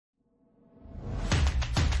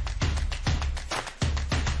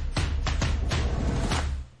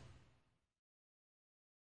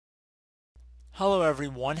Hello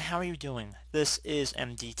everyone, how are you doing? This is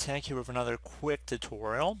MD Tech here with another quick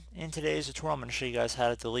tutorial. In today's tutorial I'm going to show you guys how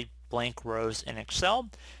to delete blank rows in Excel.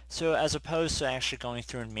 So as opposed to actually going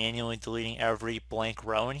through and manually deleting every blank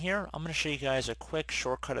row in here, I'm going to show you guys a quick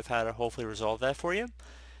shortcut of how to hopefully resolve that for you.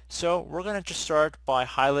 So we're going to just start by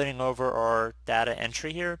highlighting over our data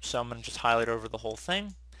entry here. So I'm going to just highlight over the whole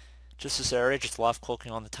thing. Just this area, just left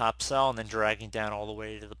clicking on the top cell and then dragging down all the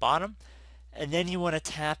way to the bottom. And then you want to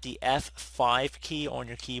tap the F5 key on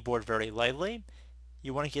your keyboard very lightly.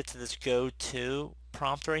 You want to get to this Go To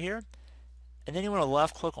prompt right here. And then you want to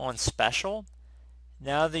left click on Special.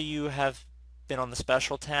 Now that you have been on the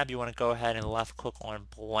Special tab, you want to go ahead and left click on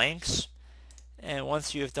Blanks. And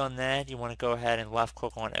once you have done that, you want to go ahead and left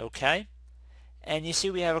click on OK. And you see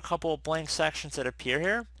we have a couple of blank sections that appear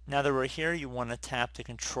here. Now that we're here, you want to tap the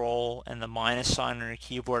control and the minus sign on your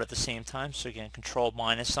keyboard at the same time. So again, control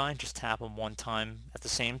minus sign, just tap them one time at the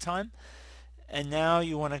same time. And now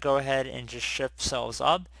you want to go ahead and just shift cells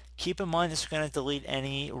up. Keep in mind this is going to delete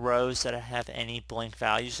any rows that have any blank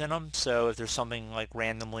values in them. So if there's something like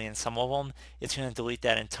randomly in some of them, it's going to delete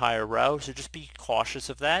that entire row. So just be cautious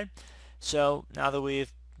of that. So now that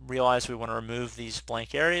we've realized we want to remove these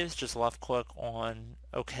blank areas, just left click on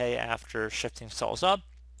OK after shifting cells up,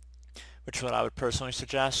 which is what I would personally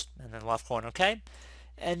suggest, and then left click on OK.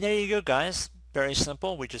 And there you go, guys. Very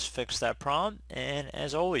simple. We just fixed that problem. And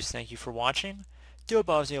as always, thank you for watching. Do hope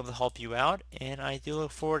I was able to help you out, and I do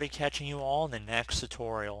look forward to catching you all in the next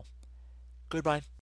tutorial. Goodbye.